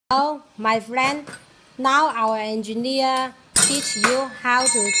Hello, my friend. Now our engineer teach you how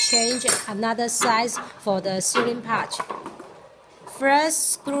to change another size for the ceiling part. First,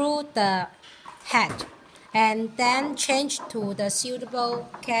 screw the head, and then change to the suitable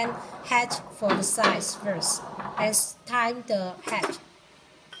can head for the size first, and tighten the head.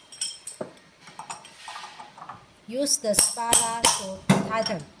 Use the spatula to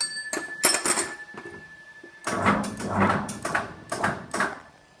tighten.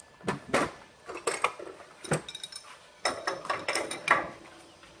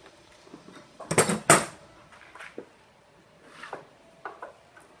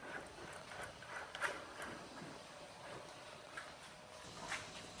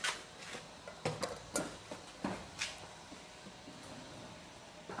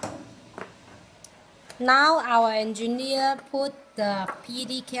 Now our engineer put the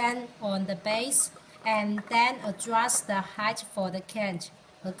PD can on the base and then adjust the height for the can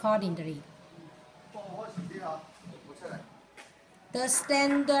accordingly. The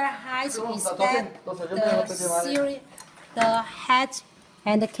standard height is that the head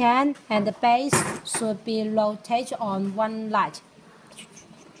and the can and the base should be rotated on one line.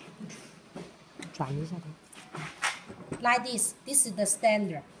 Like this. This is the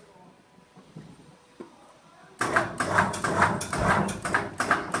standard.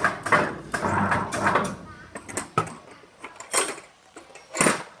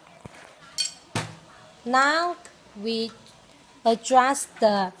 Now we adjust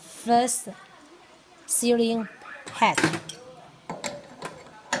the first ceiling head.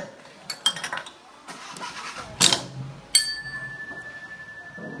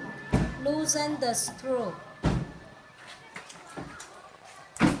 Loosen the screw.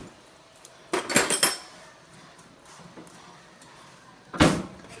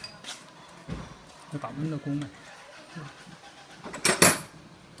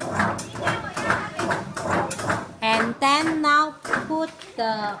 And then now put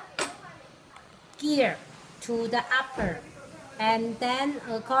the gear to the upper, and then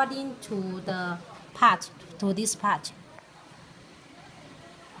according to the part, to this part.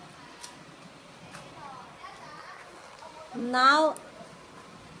 Now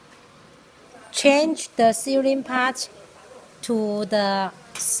change the ceiling part to the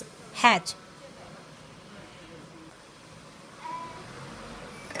head.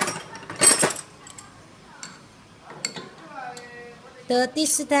 The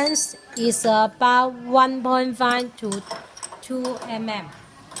distance is about 1.5 to 2 mm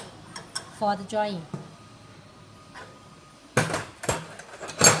for the joint.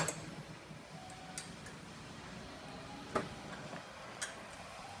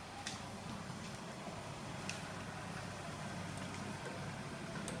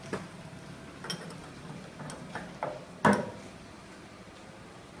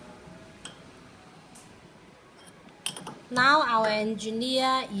 Now our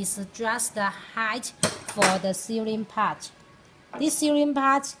engineer is adjust the height for the ceiling part. This ceiling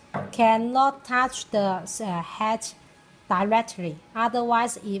part cannot touch the head directly,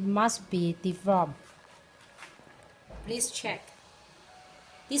 otherwise it must be deformed. Please check.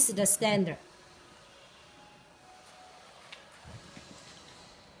 This is the standard.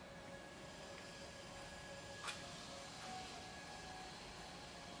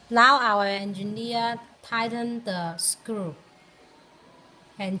 Now our engineer tighten the screw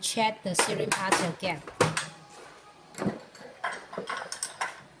and check the ceiling part again.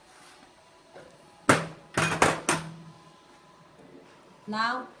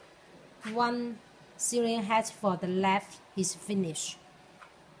 Now one ceiling head for the left is finished.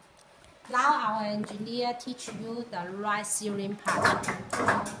 Now our engineer teach you the right ceiling part.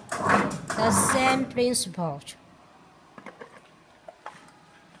 The same principle.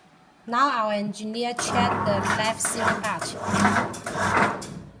 Now our engineer check the left ceiling part.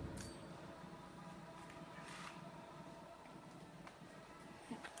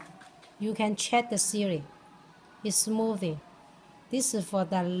 You can check the ceiling. It's moving. This is for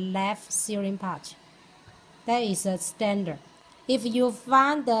the left ceiling part. That is a standard. If you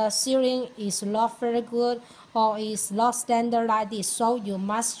find the ceiling is not very good or is not standard like this, so you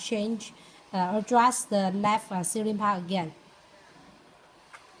must change, adjust the left ceiling part again.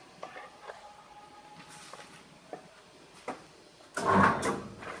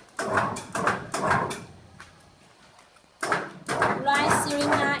 Right ceiling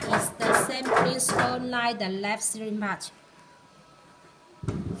part is the same principle like the left ceiling part.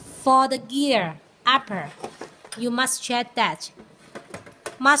 For the gear upper, you must check that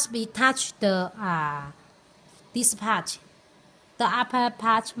must be touched the this part. The upper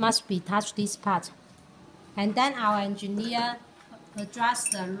part must be touched this part, and then our engineer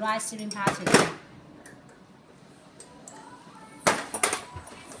adjust the right sealing part again.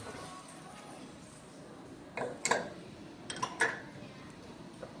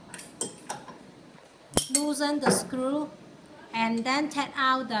 Loosen the screw and then take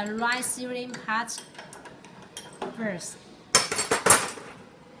out the right sealing part first.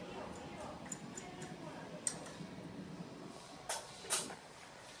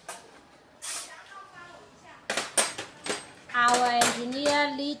 Our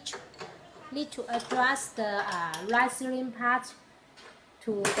engineer need to adjust the right sealing part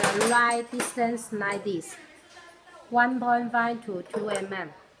to the right distance like this, 1.5 to 2 mm.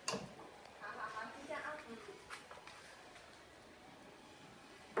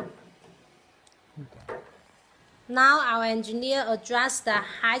 Now our engineer adjusts the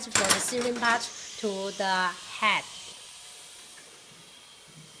height for the sealing part to the head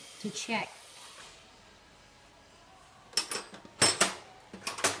to check.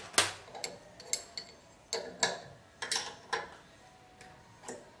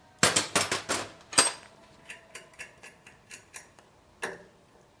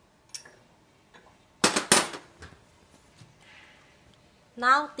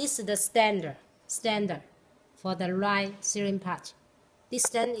 Now this is the standard for the right sealing part. This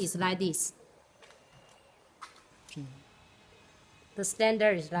stand is like this. The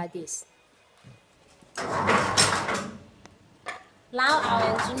standard is like this. Now our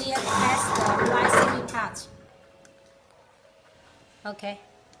engineer tests the right sealing part. Okay.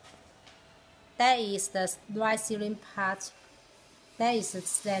 That is the right sealing part. That is the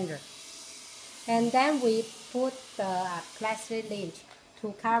standard. And then we put the plastic lint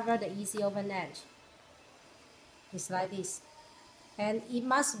to cover the easy open edge. It's like this. And it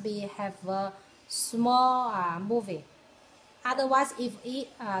must have a small moving. Otherwise, if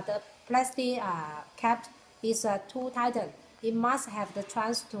the plastic cap is too tightened, it must have the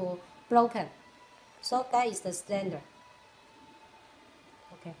chance to broken. So that is the standard.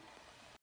 Okay.